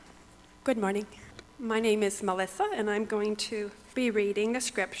Good morning. My name is Melissa, and I'm going to be reading the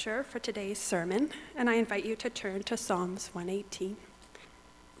scripture for today's sermon, and I invite you to turn to Psalms 118.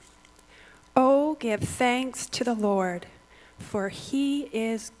 Oh, give thanks to the Lord, for he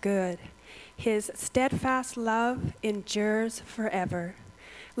is good. His steadfast love endures forever.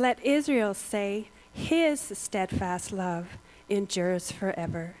 Let Israel say, his steadfast love endures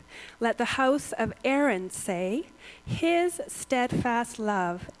forever. Let the house of Aaron say, his steadfast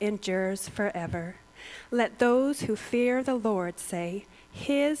love endures forever. Let those who fear the Lord say,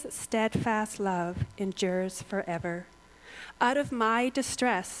 his steadfast love endures forever. Out of my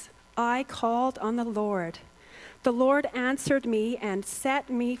distress, I called on the Lord. The Lord answered me and set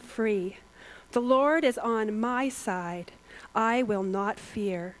me free. The Lord is on my side. I will not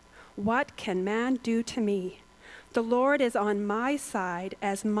fear. What can man do to me? The Lord is on my side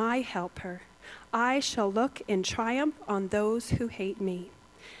as my helper. I shall look in triumph on those who hate me.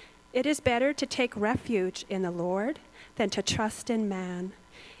 It is better to take refuge in the Lord than to trust in man.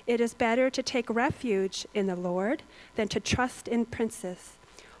 It is better to take refuge in the Lord than to trust in princes.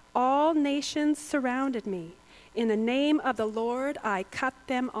 All nations surrounded me. In the name of the Lord, I cut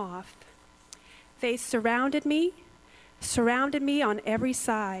them off. They surrounded me on every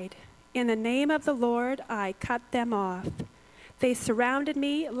side. In the name of the Lord, I cut them off. They surrounded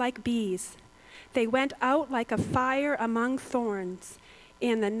me like bees. They went out like a fire among thorns.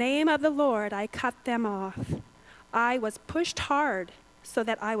 In the name of the Lord, I cut them off. I was pushed hard so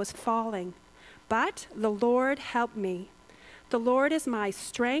that I was falling, but the Lord helped me. The Lord is my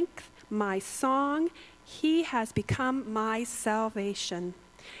strength, my song. He has become my salvation.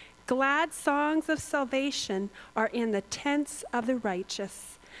 Glad songs of salvation are in the tents of the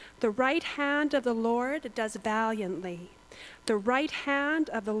righteous. The right hand of the Lord does valiantly. The right hand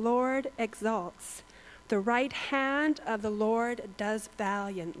of the Lord exalts. The right hand of the Lord does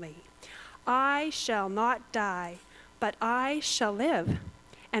valiantly. I shall not die, but I shall live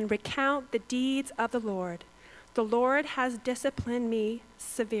and recount the deeds of the Lord. The Lord has disciplined me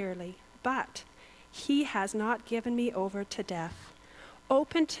severely, but he has not given me over to death.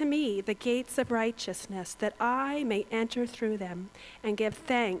 Open to me the gates of righteousness, that I may enter through them and give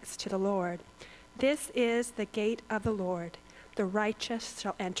thanks to the Lord. This is the gate of the Lord. The righteous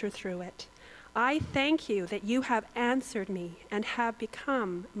shall enter through it. I thank you that you have answered me and have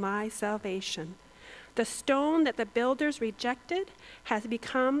become my salvation. The stone that the builders rejected has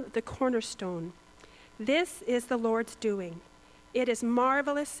become the cornerstone. This is the Lord's doing. It is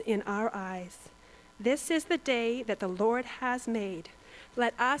marvelous in our eyes. This is the day that the Lord has made.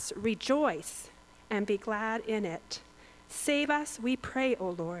 Let us rejoice and be glad in it. Save us, we pray, O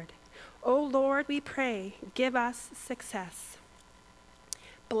Lord. O Lord, we pray, give us success.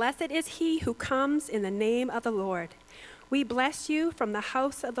 Blessed is he who comes in the name of the Lord. We bless you from the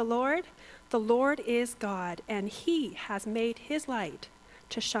house of the Lord. The Lord is God, and he has made his light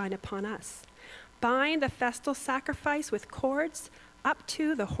to shine upon us. Bind the festal sacrifice with cords up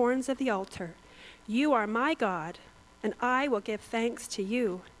to the horns of the altar. You are my God, and I will give thanks to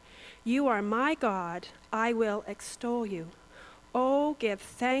you. You are my God, I will extol you. Oh, give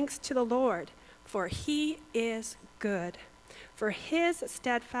thanks to the Lord, for he is good, for his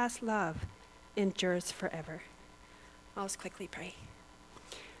steadfast love endures forever. I'll just quickly pray.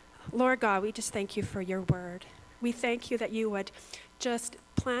 Lord God, we just thank you for your word. We thank you that you would just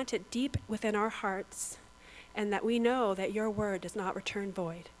plant it deep within our hearts, and that we know that your word does not return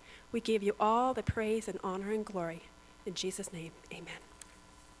void. We give you all the praise and honor and glory. In Jesus' name, amen.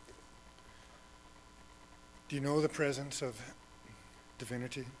 Do you know the presence of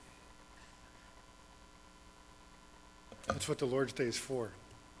divinity? That's what the Lord's Day is for.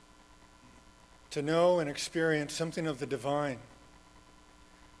 To know and experience something of the divine.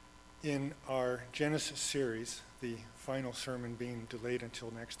 In our Genesis series, the final sermon being delayed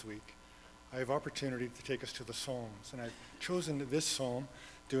until next week, I have opportunity to take us to the Psalms. And I've chosen this psalm,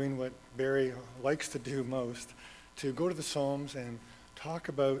 doing what Barry likes to do most, to go to the Psalms and talk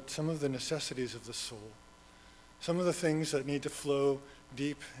about some of the necessities of the soul, some of the things that need to flow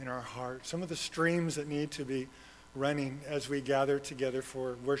deep in our heart, some of the streams that need to be running as we gather together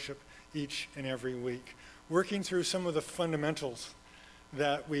for worship each and every week, working through some of the fundamentals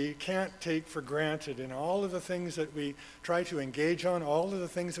that we can't take for granted, and all of the things that we try to engage on, all of the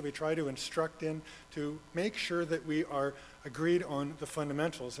things that we try to instruct in, to make sure that we are agreed on the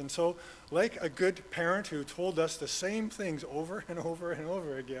fundamentals. And so, like a good parent who told us the same things over and over and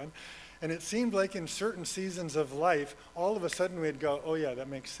over again, and it seemed like in certain seasons of life, all of a sudden we'd go, oh yeah, that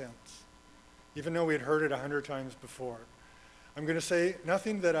makes sense, even though we had heard it 100 times before. I'm going to say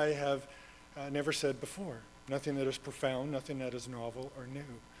nothing that I have never said before. Nothing that is profound, nothing that is novel or new.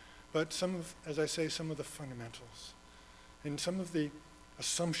 but some of, as I say, some of the fundamentals and some of the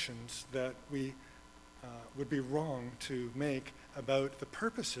assumptions that we would be wrong to make about the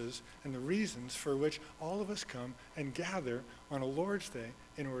purposes and the reasons for which all of us come and gather on a Lord's Day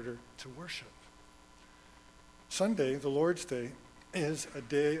in order to worship. Sunday, the Lord's Day, is a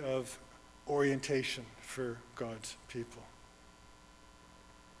day of orientation for God's people.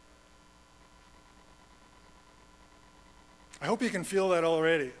 I hope you can feel that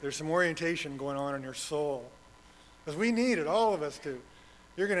already. There's some orientation going on in your soul. Because we need it, all of us do.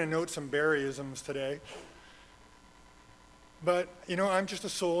 You're going to note some Barryisms today. But, I'm just a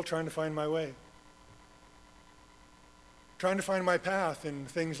soul trying to find my way. Trying to find my path in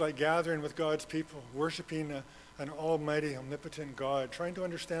things like gathering with God's people, worshiping an almighty, omnipotent God, trying to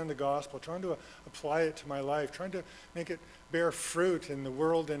understand the gospel, trying to apply it to my life, trying to make it bear fruit in the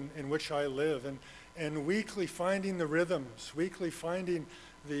world in which I live, and weekly finding the rhythms, weekly finding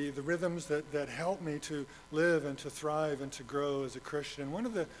the rhythms that help me to live and to thrive and to grow as a Christian. One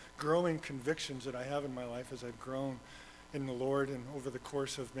of the growing convictions that I have in my life as I've grown in the Lord and over the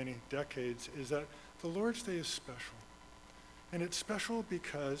course of many decades is that the Lord's Day is special. And it's special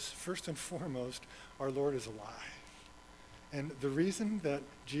because, first and foremost, our Lord is alive. And the reason that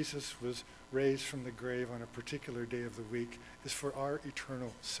Jesus was raised from the grave on a particular day of the week is for our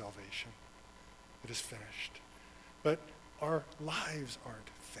eternal salvation. It is finished. But our lives aren't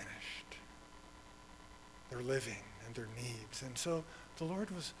finished. They're living and their needs. And so the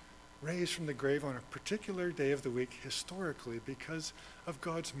Lord was raised from the grave on a particular day of the week historically because of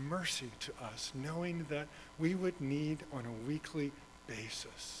God's mercy to us, knowing that we would need on a weekly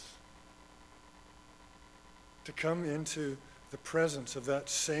basis to come into the presence of that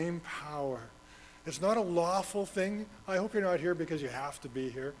same power. It's not a lawful thing. I hope you're not here because you have to be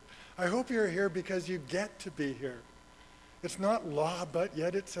here. I hope you're here because you get to be here. It's not law, but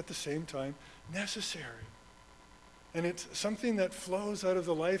yet it's at the same time necessary. And it's something that flows out of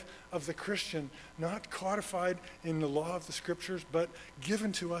the life of the Christian, not codified in the law of the Scriptures, but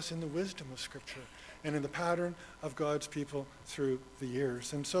given to us in the wisdom of Scripture and in the pattern of God's people through the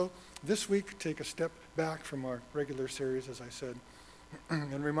years. And so this week, take a step back from our regular series, as I said,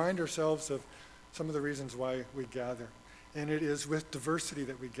 and remind ourselves of some of the reasons why we gather. And it is with diversity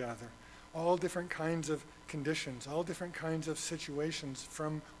that we gather. All different kinds of conditions, all different kinds of situations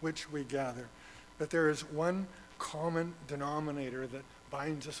from which we gather. But there is one common denominator that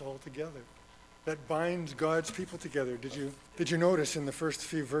binds us all together, that binds God's people together. Did you notice in the first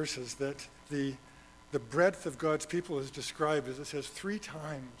few verses that the breadth of God's people is described, as it says, 3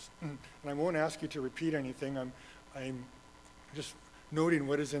 times. And I won't ask you to repeat anything. I'm just noting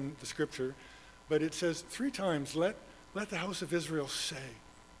what is in the Scripture. But it says 3 times, let the house of Israel say,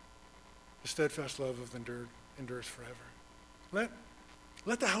 the steadfast love of the endures forever.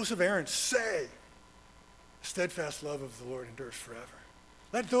 Let the house of Aaron say, the steadfast love of the Lord endures forever.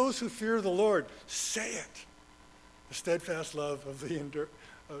 Let those who fear the Lord say it. The steadfast love of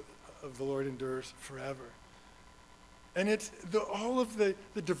the Lord endures forever. And it's all of the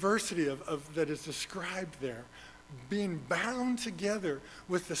diversity of that is described there, being bound together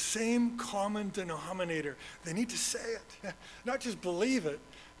with the same common denominator. They need to say it, not just believe it,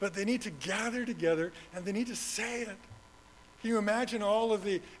 but they need to gather together and they need to say it. Can you imagine all of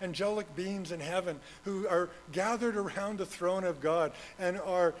the angelic beings in heaven who are gathered around the throne of God and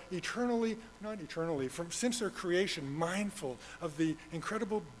are since their creation, mindful of the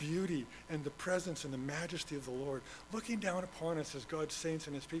incredible beauty and the presence and the majesty of the Lord, looking down upon us as God's saints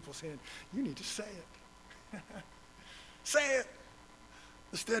and his people saying, you need to say it. Say it.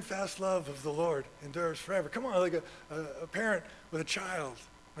 The steadfast love of the Lord endures forever. Come on, like a parent with a child.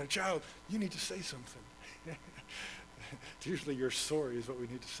 When a child, you need to say something. It's usually you're sorry is what we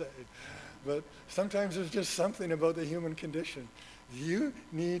need to say. But sometimes there's just something about the human condition. You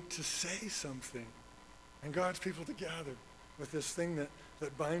need to say something. And God's people to gather with this thing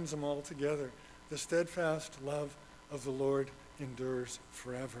that binds them all together. The steadfast love of the Lord endures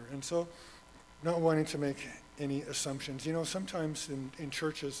forever. And so, not wanting to make any assumptions. You know, sometimes in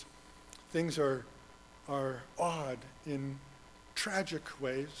churches, things are odd in tragic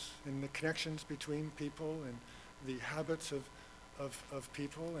ways, in the connections between people and the habits of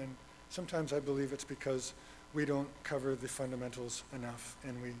people, and sometimes I believe it's because we don't cover the fundamentals enough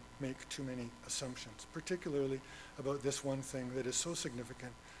and we make too many assumptions, particularly about this one thing that is so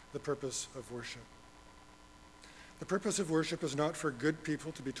significant, the purpose of worship. The purpose of worship is not for good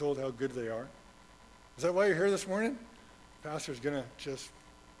people to be told how good they are. Is that why you're here this morning? Pastor's going to just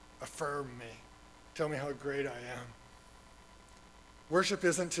affirm me, tell me how great I am. Worship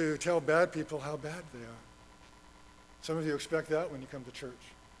isn't to tell bad people how bad they are. Some of you expect that when you come to church.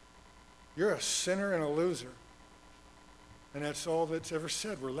 You're a sinner and a loser. And that's all that's ever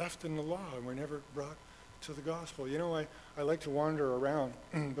said. We're left in the law, and we're never brought to the gospel. You know, I like to wander around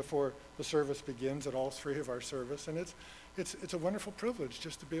before the service begins at all three of our service, and it's a wonderful privilege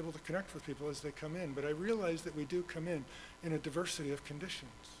just to be able to connect with people as they come in. But I realize that we do come in a diversity of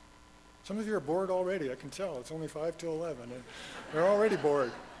conditions. Some of you are bored already, I can tell. It's only 5 to 11, and you're already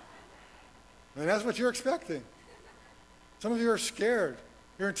bored. And that's what you're expecting. Some of you are scared.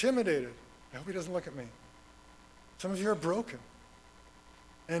 You're intimidated. I hope he doesn't look at me. Some of you are broken.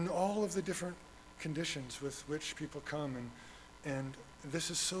 And all of the different conditions with which people come. And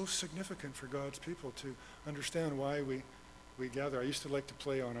this is so significant for God's people to understand why we gather. I used to like to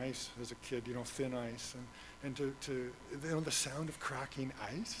play on ice as a kid, thin ice. And to the sound of cracking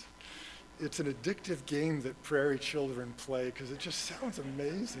ice. It's an addictive game that prairie children play because it just sounds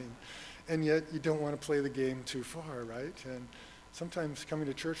amazing. And yet you don't want to play the game too far, right? And sometimes coming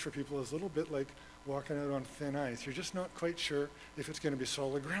to church for people is a little bit like walking out on thin ice. You're just not quite sure if it's going to be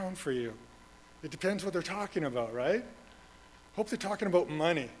solid ground for you. It depends what they're talking about, right? Hope they're talking about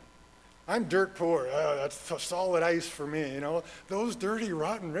money. I'm dirt poor. That's solid ice for me, Those dirty,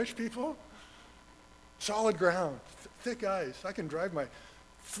 rotten, rich people, solid ground, thick ice. I can drive my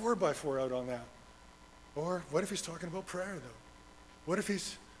 4x4 out on that. Or what if he's talking about prayer, though? What if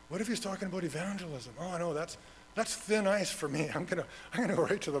he's talking about evangelism? Oh, no, that's thin ice for me. I'm gonna go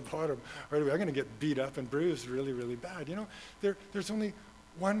right to the bottom. Right away. I'm gonna get beat up and bruised really, really bad. There's only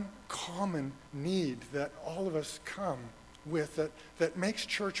one common need that all of us come with that makes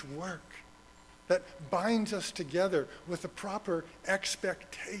church work, that binds us together with the proper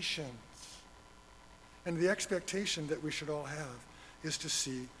expectations. And the expectation that we should all have is to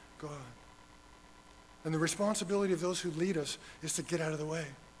see God. And the responsibility of those who lead us is to get out of the way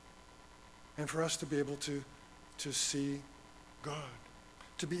and for us to be able to see God,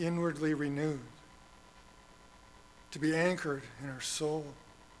 to be inwardly renewed, to be anchored in our soul,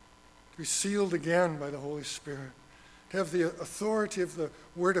 to be sealed again by the Holy Spirit, to have the authority of the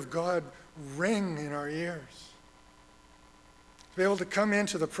Word of God ring in our ears, to be able to come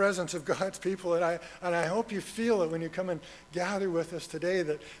into the presence of God's people. And I hope you feel it when you come and gather with us today,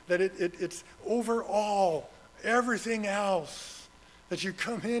 that it's over all, everything else. That you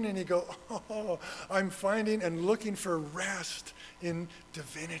come in and you go, oh, I'm finding and looking for rest in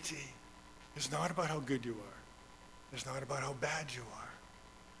divinity. It's not about how good you are. It's not about how bad you are.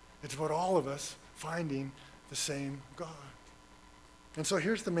 It's about all of us finding the same God. And so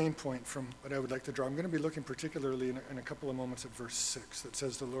here's the main point from what I would like to draw. I'm going to be looking particularly in a couple of moments at verse 6 that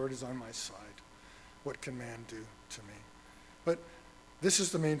says, the Lord is on my side. What can man do to me? But this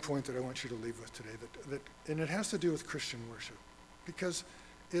is the main point that I want you to leave with today, and it has to do with Christian worship. Because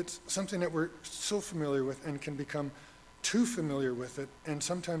it's something that we're so familiar with and can become too familiar with it and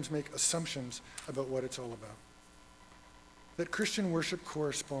sometimes make assumptions about what it's all about. That Christian worship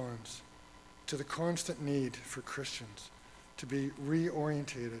corresponds to the constant need for Christians to be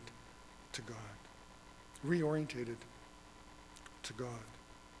reorientated to God. Reorientated to God.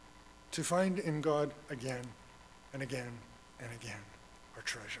 To find in God again and again and again our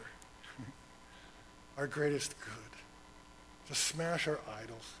treasure. Our greatest good. To smash our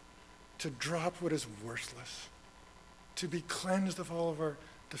idols, to drop what is worthless, to be cleansed of all of our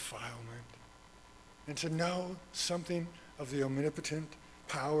defilement, and to know something of the omnipotent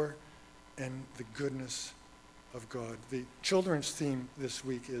power and the goodness of God. The children's theme this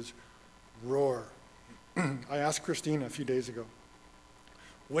week is roar. I asked Christina a few days ago,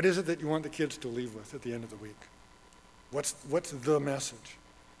 what is it that you want the kids to leave with at the end of the week? What's the message?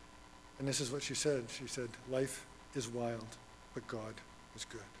 And this is what she said. She said, life is wild, but God is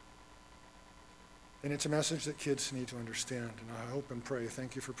good. And it's a message that kids need to understand. And I hope and pray,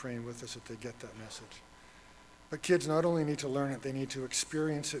 thank you for praying with us, that they get that message. But kids not only need to learn it, they need to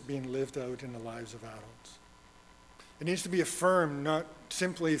experience it being lived out in the lives of adults. It needs to be affirmed not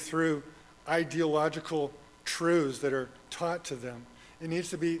simply through ideological truths that are taught to them. It needs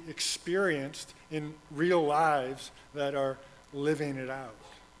to be experienced in real lives that are living it out.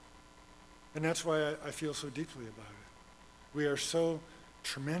 And that's why I feel so deeply about it. We are so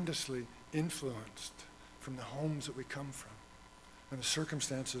tremendously influenced from the homes that we come from and the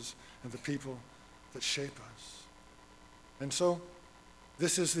circumstances and the people that shape us. And so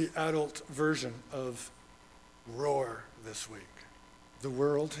this is the adult version of roar this week. The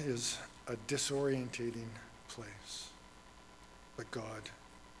world is a disorientating place, but God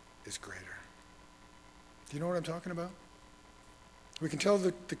is greater. Do you know what I'm talking about? We can tell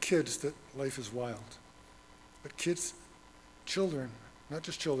the kids that life is wild, but children, not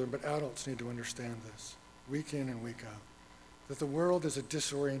just children, but adults need to understand this week in and week out, that the world is a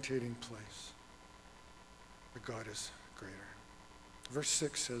disorientating place, but God is greater. Verse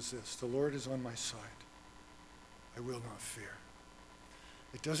 6 says this, the Lord is on my side. I will not fear.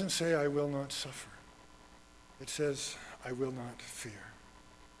 It doesn't say I will not suffer. It says I will not fear.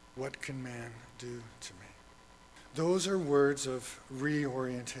 What can man do to me? Those are words of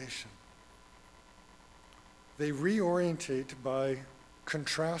reorientation. They reorientate by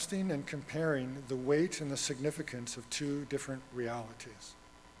contrasting and comparing the weight and the significance of two different realities.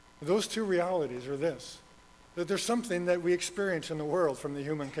 Those two realities are this, that there's something that we experience in the world from the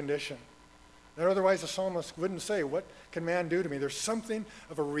human condition. That otherwise the psalmist wouldn't say, what can man do to me? There's something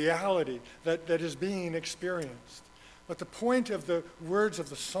of a reality that is being experienced. But the point of the words of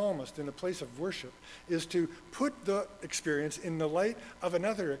the psalmist in the place of worship is to put the experience in the light of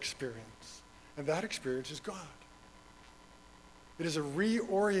another experience. And that experience is God. It is a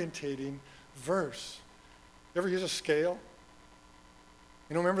reorientating verse. You ever use a scale?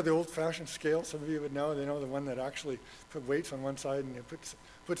 You know, remember the old-fashioned scale? Some of you would know. They know the one that actually put weights on one side and you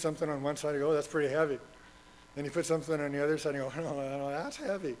put something on one side and go, oh, that's pretty heavy. Then you put something on the other side and you go, no, that's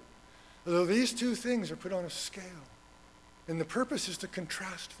heavy. Although these two things are put on a scale. And the purpose is to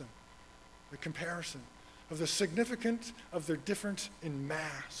contrast them, the comparison of the significance of their difference in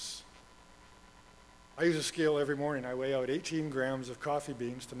mass. I use a scale every morning. I weigh out 18 grams of coffee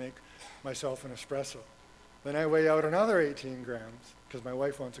beans to make myself an espresso. Then I weigh out another 18 grams because my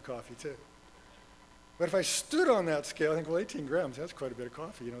wife wants a coffee too. But if I stood on that scale, I think, well, 18 grams, that's quite a bit of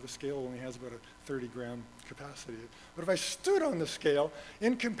coffee. You know, the scale only has about a 30-gram capacity. But if I stood on the scale,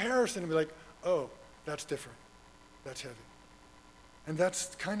 in comparison, I'd be like, oh, that's different. That's heavy. And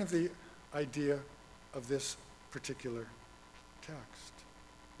that's kind of the idea of this particular text,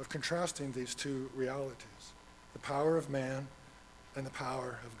 of contrasting these two realities, the power of man and the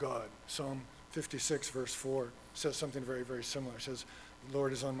power of God. Psalm 56, verse 4 says something very, very similar. It says, the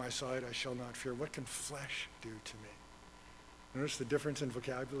Lord is on my side, I shall not fear. What can flesh do to me? Notice the difference in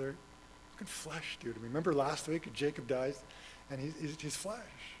vocabulary? What can flesh do to me? Remember last week, Jacob dies, and he's flesh.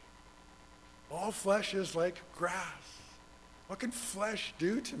 All flesh is like grass. What can flesh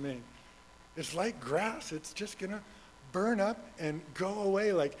do to me? It's like grass. It's just going to burn up and go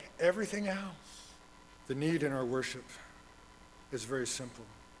away like everything else. The need in our worship is very simple.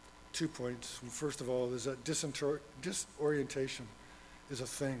 2 points. First of all, is that disorientation is a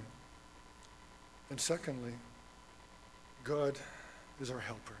thing. And secondly, God is our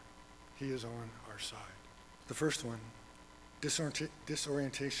helper. He is on our side. The first one,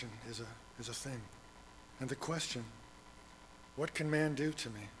 disorientation is a thing. And the question, what can man do to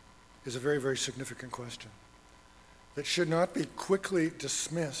me, is a very, very significant question that should not be quickly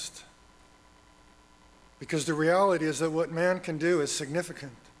dismissed, because the reality is that what man can do is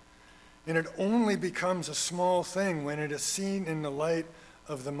significant, and it only becomes a small thing when it is seen in the light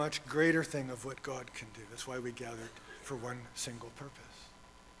of the much greater thing of what God can do. That's why we gathered for one single purpose,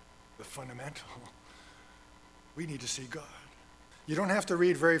 the fundamental. We need to see God. You don't have to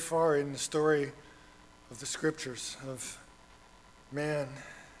read very far in the story of the scriptures of man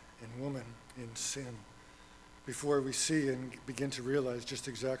and woman in sin before we see and begin to realize just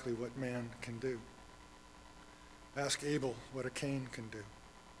exactly what man can do. Ask Abel what a Cain can do.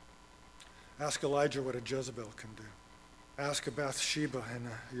 Ask Elijah what a Jezebel can do. Ask a Bathsheba and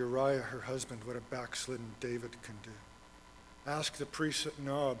a Uriah, her husband, what a backslidden David can do. Ask the priest at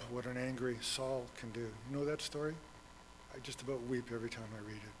Nob what an angry Saul can do. You know that story? I just about weep every time I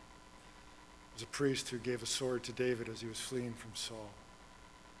read it. There's a priest who gave a sword to David as he was fleeing from Saul.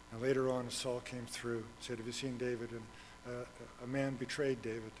 And later on, Saul came through, said, have you seen David? And a man betrayed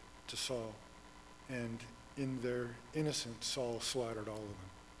David to Saul. And in their innocence, Saul slaughtered all of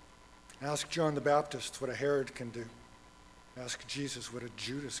them. Ask John the Baptist what a Herod can do. Ask Jesus what a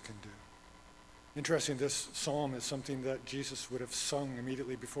Judas can do. Interesting, this psalm is something that Jesus would have sung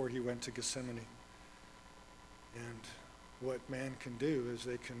immediately before he went to Gethsemane. And what man can do is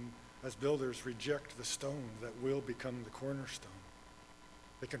they can, as builders, reject the stone that will become the cornerstone.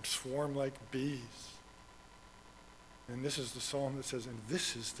 They can swarm like bees. And this is the psalm that says, and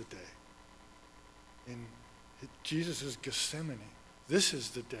this is the day. In Jesus' Gethsemane, this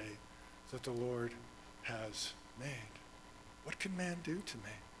is the day that the Lord has made. What can man do to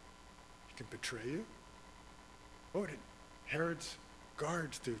me? He can betray you. What did Herod's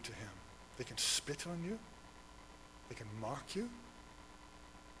guards do to him? They can spit on you. They can mock you.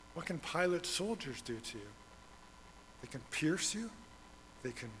 What can Pilate's soldiers do to you? They can pierce you.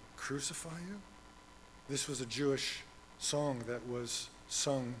 They can crucify you. This was a Jewish song that was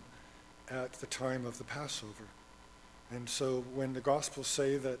sung at the time of the Passover. And so when the Gospels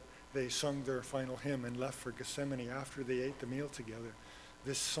say that they sung their final hymn and left for Gethsemane after they ate the meal together,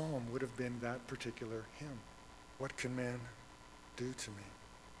 this psalm would have been that particular hymn. What can man do to me?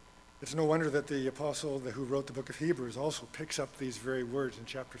 It's no wonder that the apostle who wrote the book of Hebrews also picks up these very words in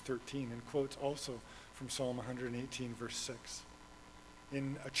chapter 13 and quotes also from Psalm 118, verse 6.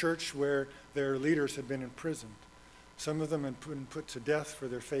 In a church where their leaders had been imprisoned, some of them had been put to death for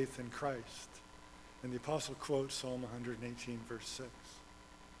their faith in Christ. And the apostle quotes Psalm 118, verse 6.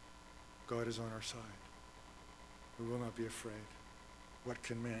 God is on our side. We will not be afraid. What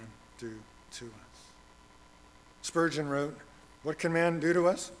can man do to us? Spurgeon wrote, what can man do to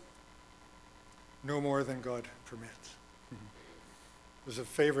us? No more than God permits. It was a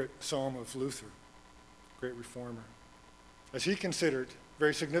favorite psalm of Luther, great reformer. As he considered,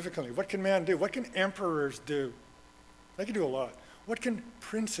 very significantly, what can man do? What can emperors do? They can do a lot. What can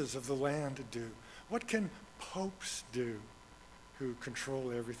princes of the land do? What can popes do who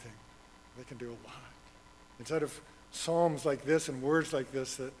control everything? They can do a lot. Inside of psalms like this and words like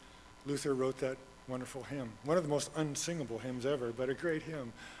this that Luther wrote that wonderful hymn. One of the most unsingable hymns ever, but a great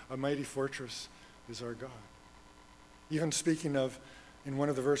hymn. A mighty fortress is our God. Even speaking of, in one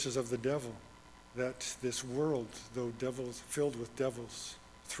of the verses of the devil, that this world, though devils filled with devils,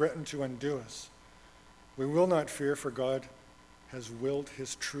 threaten to undo us, we will not fear, for God has willed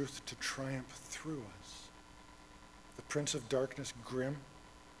his truth to triumph through us. The prince of darkness grim,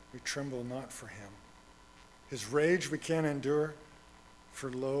 we tremble not for him. His rage we can endure,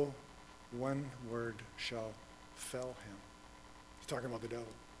 for lo, one word shall fell him. He's talking about the devil.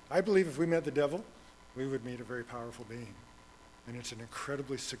 I believe if we met the devil, we would meet a very powerful being. And it's an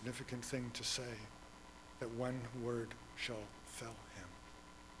incredibly significant thing to say, that one word shall fell him.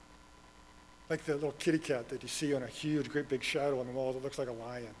 Like the little kitty cat that you see on a huge, great big shadow on the wall that looks like a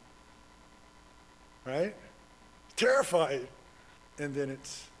lion. Right? Terrified. And then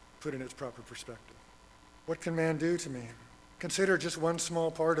it's put in its proper perspective. What can man do to me? Consider just one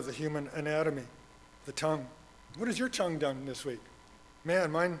small part of the human anatomy, the tongue. What has your tongue done this week?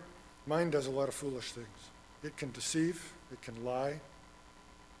 Man, mine does a lot of foolish things. It can deceive, it can lie,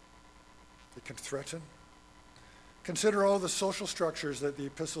 it can threaten. Consider all the social structures that the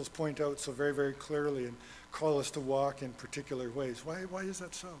epistles point out so very, very clearly and call us to walk in particular ways. Why is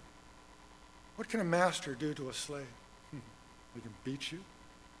that so? What can a master do to a slave? They can beat you.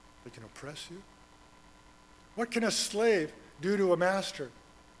 They can oppress you. What can a slave do to a master?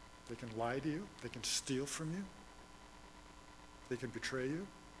 They can lie to you. They can steal from you. They can betray you.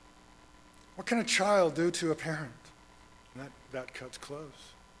 What can a child do to a parent? That cuts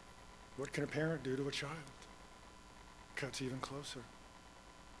close. What can a parent do to a child? Cuts even closer.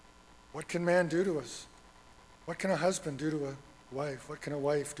 What can man do to us? What can a husband do to a wife? What can a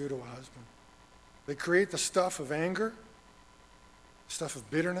wife do to a husband? They create the stuff of anger, stuff of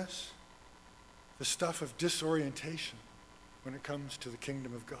bitterness, the stuff of disorientation when it comes to the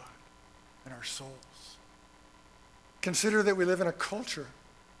kingdom of God and our souls. Consider that we live in a culture.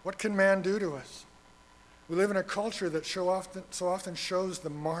 What can man do to us? We live in a culture that so often shows the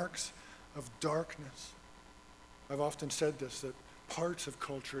marks of darkness. I've often said this, that parts of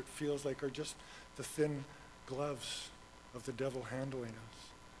culture, it feels like, are just the thin gloves of the devil handling us.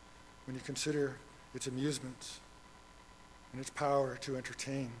 When you consider its amusements and its power to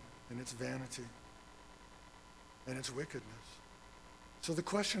entertain and its vanity and its wickedness. So the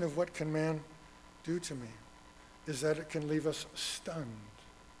question of what can man do to me is that it can leave us stunned.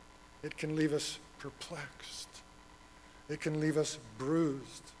 It can leave us perplexed. It can leave us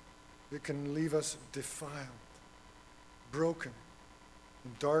bruised. It can leave us defiled, broken,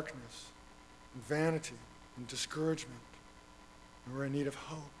 in darkness, in vanity, in discouragement. And we're in need of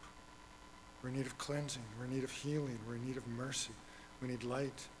hope. We're in need of cleansing. We're in need of healing. We're in need of mercy. We need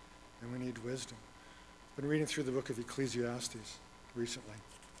light, and we need wisdom. I've been reading through the book of Ecclesiastes recently,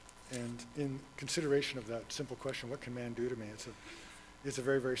 and in consideration of that simple question, what can man do to me? It's a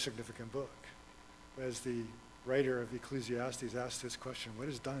very, very significant book. As the writer of Ecclesiastes asks this question, what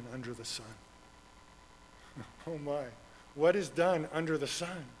is done under the sun? Oh my, what is done under the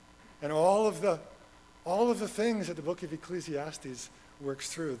sun? And all of the things that the book of Ecclesiastes works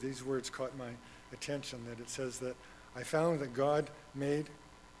through, these words caught my attention, that it says that I found that God made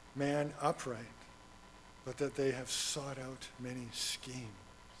man upright, but that they have sought out many schemes.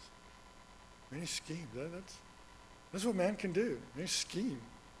 Many schemes. That's what man can do. Many scheme.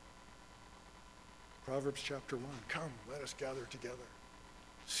 Proverbs chapter 1. Come, let us gather together.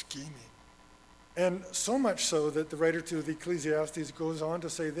 Scheming. And so much so that the writer to the Ecclesiastes goes on to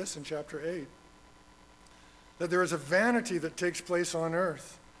say this in chapter 8. That there is a vanity that takes place on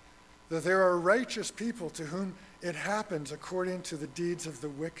earth. That there are righteous people to whom it happens according to the deeds of the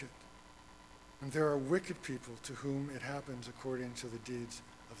wicked. And there are wicked people to whom it happens according to the deeds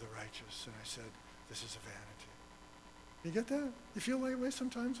of the righteous. And I said, this is a vanity. You get that? You feel that way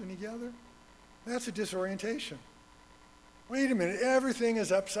sometimes when you gather? That's a disorientation. Wait a minute, everything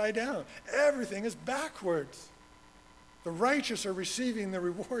is upside down. Everything is backwards. The righteous are receiving the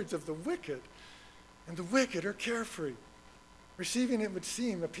rewards of the wicked, and the wicked are carefree. Receiving, it would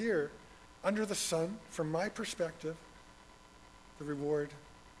seem, appear under the sun, from my perspective, the reward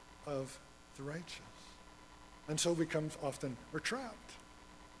of the righteous. And so becomes often, we're trapped.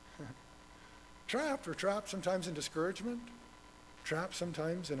 We're trapped sometimes in discouragement, trapped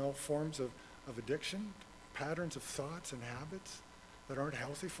sometimes in all forms of addiction, patterns of thoughts and habits that aren't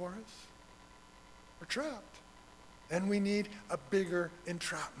healthy for us. We're trapped. And we need a bigger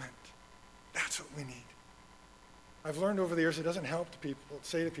entrapment. That's what we need. I've learned over the years it doesn't help to people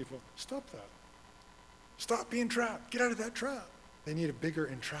say to people, stop that. Stop being trapped. Get out of that trap. They need a bigger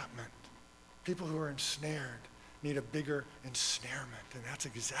entrapment. People who are ensnared need a bigger ensnarement. And that's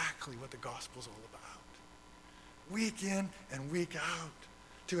exactly what the gospel's all about. Week in and week out.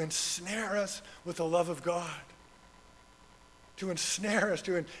 To ensnare us with the love of God. To ensnare us,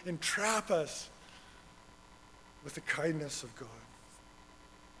 to entrap us with the kindness of God.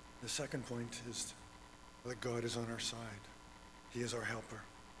 The second point is that God is on our side. He is our helper.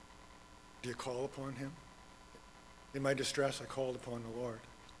 Do you call upon him? In my distress, I called upon the Lord.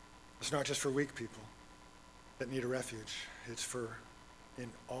 It's not just for weak people that need a refuge. It's for, in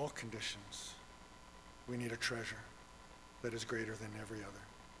all conditions, we need a treasure that is greater than every other.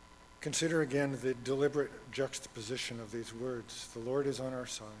 Consider again the deliberate juxtaposition of these words. The Lord is on our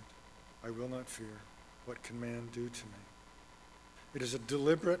side. I will not fear. What can man do to me? It is a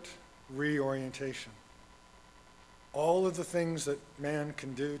deliberate reorientation. All of the things that man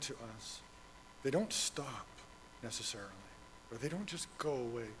can do to us, they don't stop necessarily, or they don't just go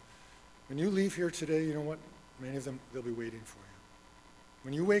away. When you leave here today, you know what? Many of them, they'll be waiting for you.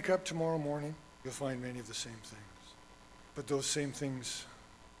 When you wake up tomorrow morning, you'll find many of the same things. But those same things,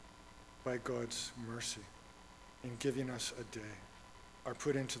 by God's mercy, in giving us a day, are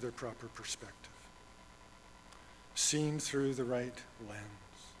put into their proper perspective, seen through the right lens.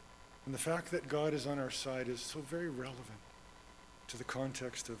 And the fact that God is on our side is so very relevant to the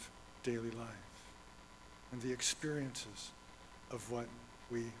context of daily life and the experiences of what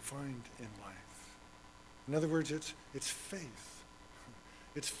we find in life. In other words, it's faith.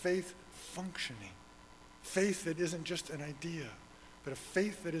 It's faith functioning. Faith that isn't just an idea, but a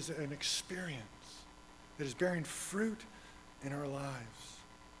faith that is an experience, that is bearing fruit in our lives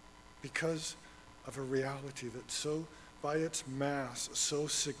because of a reality that so, by its mass, so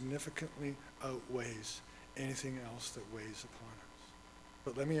significantly outweighs anything else that weighs upon us.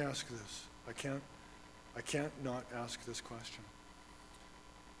 But let me ask this. I can't not ask this question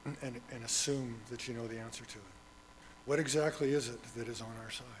and assume that you know the answer to it. What exactly is it that is on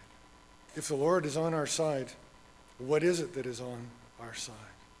our side? If the Lord is on our side, what is it that is on our side?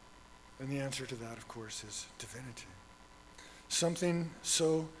 And the answer to that, of course, is divinity. Something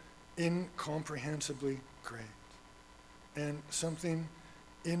so incomprehensibly great and something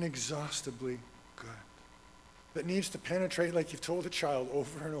inexhaustibly good that needs to penetrate, like you've told a child,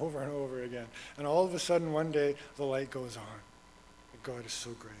 over and over and over again. And all of a sudden, one day, the light goes on. God is so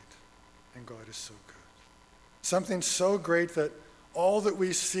great, and God is so good. Something so great that all that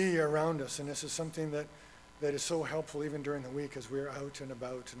we see around us, and this is something that is so helpful even during the week as we're out and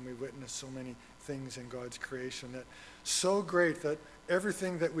about and we witness so many things in God's creation, that so great that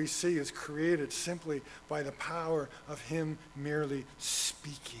everything that we see is created simply by the power of him merely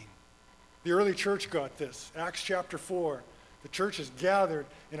speaking. The early church got this. Acts chapter 4. The church is gathered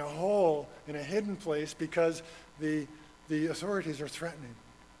in a hole, in a hidden place, because the authorities are threatening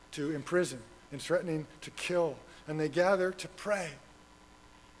to imprison and threatening to kill. And they gather to pray.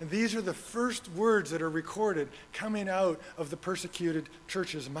 And these are the first words that are recorded coming out of the persecuted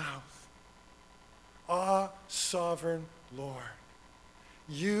church's mouth. Ah, sovereign Lord,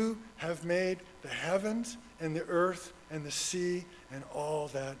 you have made the heavens and the earth and the sea and all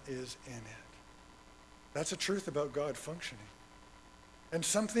that is in it. That's a truth about God functioning. And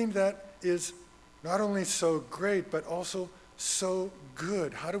something that is not only so great, but also so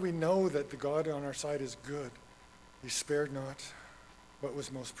good. How do we know that the God on our side is good? He spared not what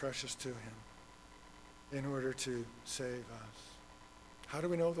was most precious to him in order to save us. How do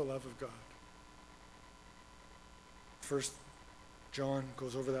we know the love of God? First John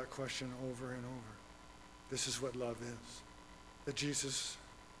goes over that question over and over. This is what love is. That Jesus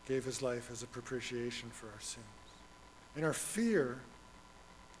gave his life as a propitiation for our sins. And our fear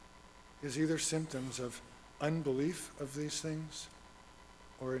is either symptoms of unbelief of these things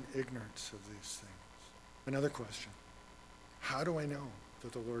or in ignorance of these things. Another question. How do I know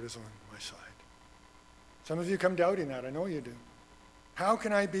that the Lord is on my side? Some of you come doubting that. I know you do. How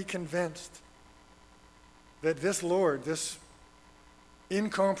can I be convinced that this Lord, this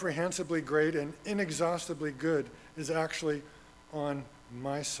incomprehensibly great and inexhaustibly good, is actually on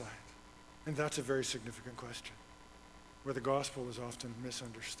my side? And that's a very significant question, where the gospel is often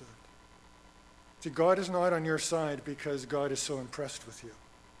misunderstood. See, God is not on your side because God is so impressed with you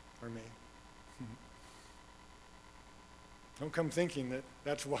or me. Don't come thinking that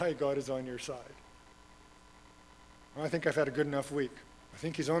that's why God is on your side. Well, I think I've had a good enough week. I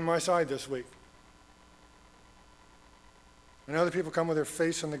think he's on my side this week. And other people come with their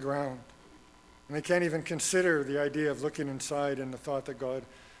face on the ground, and they can't even consider the idea of looking inside and the thought that God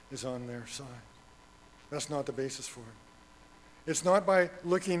is on their side. That's not the basis for it. It's not by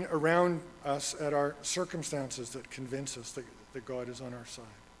looking around us at our circumstances that convince us that God is on our side.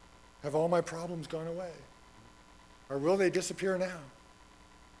 Have all my problems gone away? Or will they disappear now?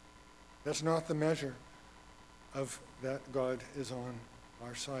 That's not the measure of that God is on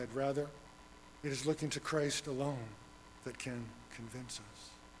our side. Rather, it is looking to Christ alone that can convince us.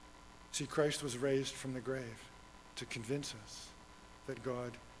 See, Christ was raised from the grave to convince us that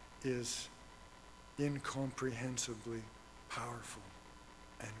God is incomprehensibly powerful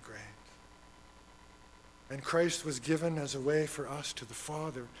and great. And Christ was given as a way for us to the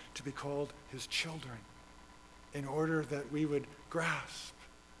Father to be called his children, in order that we would grasp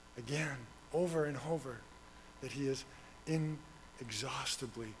again, over and over, that he is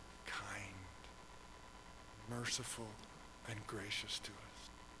inexhaustibly kind, merciful, and gracious to us.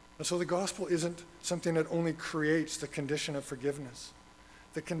 And so the gospel isn't something that only creates the condition of forgiveness.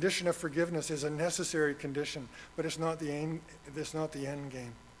 The condition of forgiveness is a necessary condition, but it's not the end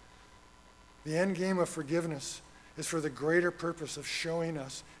game. The end game of forgiveness is for the greater purpose of showing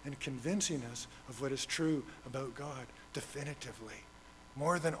us and convincing us of what is true about God definitively.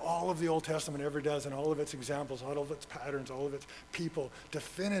 More than all of the Old Testament ever does, and all of its examples, all of its patterns, all of its people,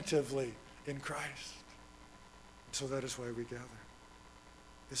 definitively in Christ. So that is why we gather,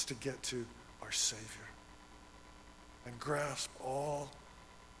 is to get to our Savior and grasp all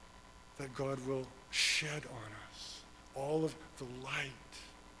that God will shed on us, all of the light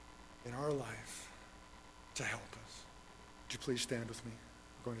in our life to help us. Would you please stand with me?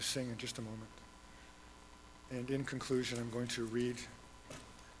 We're going to sing in just a moment. And in conclusion, I'm going to read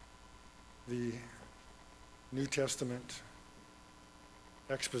the New Testament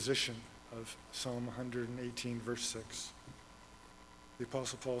exposition of Psalm 118, verse 6. The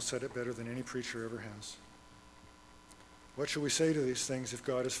Apostle Paul said it better than any preacher ever has. What shall we say to these things? If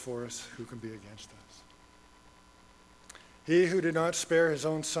God is for us, who can be against us? He who did not spare his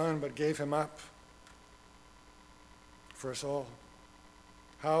own son, but gave him up for us all,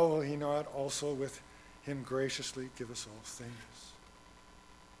 how will he not also with him graciously give us all things?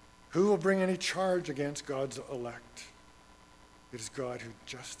 Who will bring any charge against God's elect? It is God who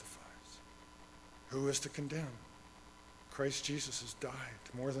justifies. Who is to condemn? Christ Jesus has died.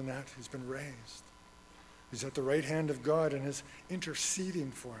 More than that, he's been raised. He's at the right hand of God and is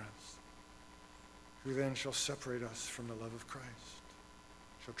interceding for us. Who then shall separate us from the love of Christ?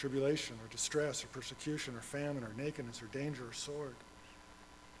 Shall tribulation or distress or persecution or famine or nakedness or danger or sword?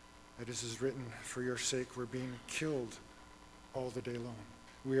 It is written, for your sake we're being killed all the day long.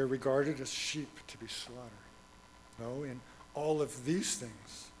 We are regarded as sheep to be slaughtered. No, in all of these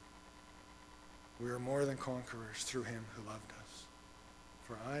things, we are more than conquerors through him who loved us.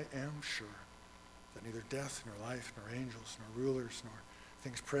 For I am sure that neither death, nor life, nor angels, nor rulers, nor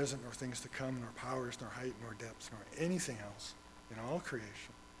things present, nor things to come, nor powers, nor height, nor depth, nor anything else in all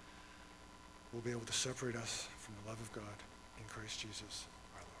creation will be able to separate us from the love of God in Christ Jesus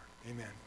our Lord. Amen.